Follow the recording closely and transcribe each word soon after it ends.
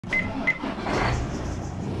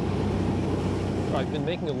I've been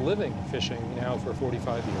making a living fishing now for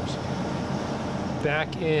 45 years.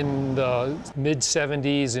 Back in the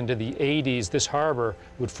mid-70s into the 80s, this harbor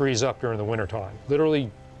would freeze up during the wintertime.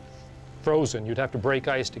 Literally frozen. You'd have to break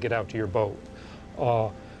ice to get out to your boat.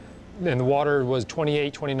 And the water was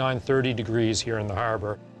 28, 29, 30 degrees here in the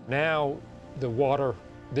harbor. Now the water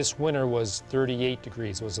this winter was 38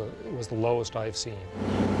 degrees. It was the lowest I've seen.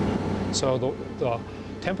 So the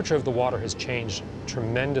temperature of the water has changed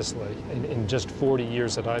tremendously in just 40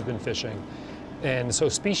 years that I've been fishing. And so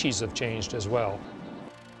species have changed as well.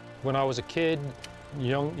 When I was a kid,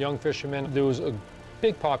 young fisherman, there was a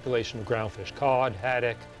big population of groundfish, cod,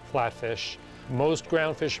 haddock, flatfish. Most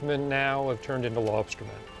ground fishermen now have turned into lobstermen.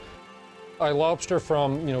 I lobster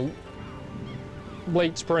from,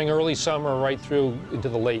 late spring, early summer, right through into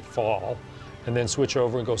the late fall, and then switch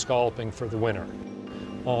over and go scalloping for the winter.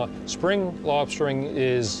 Spring lobstering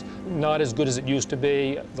is not as good as it used to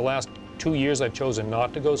be. The last 2 years I've chosen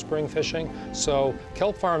not to go spring fishing, so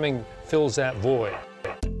kelp farming fills that void.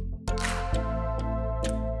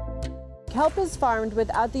 Kelp is farmed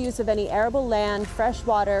without the use of any arable land, fresh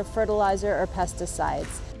water, fertilizer, or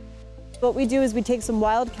pesticides. What we do is we take some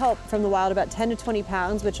wild kelp from the wild, about 10 to 20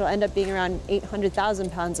 pounds, which will end up being around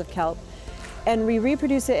 800,000 pounds of kelp, and we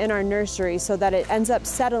reproduce it in our nursery so that it ends up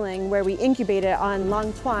settling where we incubate it on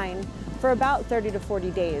long twine for about 30 to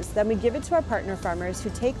 40 days. Then we give it to our partner farmers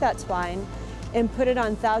who take that twine and put it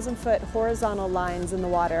on 1,000-foot horizontal lines in the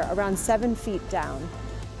water, around 7 feet down.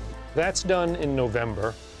 That's done in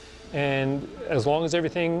November, and as long as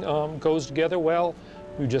everything goes together well,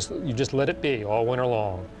 you just let it be all winter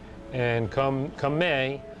long. And come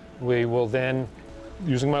May, we will then,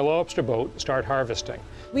 using my lobster boat, start harvesting.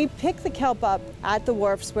 We pick the kelp up at the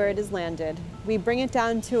wharfs where it is landed. We bring it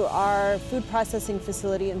down to our food processing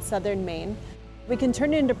facility in southern Maine. We can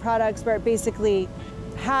turn it into products where it basically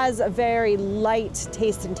has a very light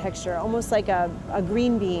taste and texture, almost like a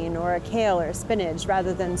green bean or a kale or a spinach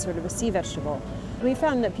rather than sort of a sea vegetable. We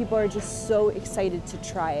found that people are just so excited to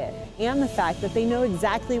try it, and the fact that they know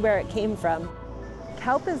exactly where it came from.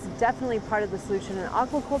 Kelp is definitely part of the solution, and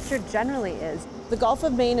aquaculture generally is. The Gulf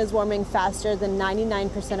of Maine is warming faster than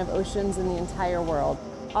 99% of oceans in the entire world.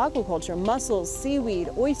 Aquaculture, mussels, seaweed,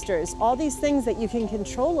 oysters, all these things that you can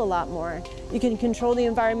control a lot more. You can control the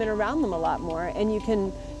environment around them a lot more, and you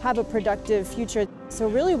can have a productive future. So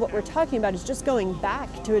really what we're talking about is just going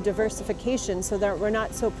back to a diversification so that we're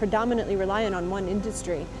not so predominantly reliant on one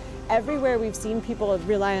industry. Everywhere we've seen people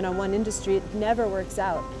relying on one industry, it never works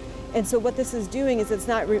out. And so what this is doing is it's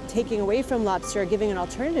not taking away from lobster or giving an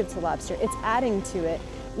alternative to lobster, it's adding to it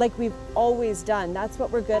like we've always done. That's what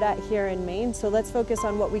we're good at here in Maine, so let's focus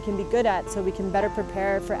on what we can be good at so we can better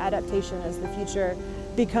prepare for adaptation as the future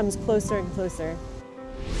becomes closer and closer.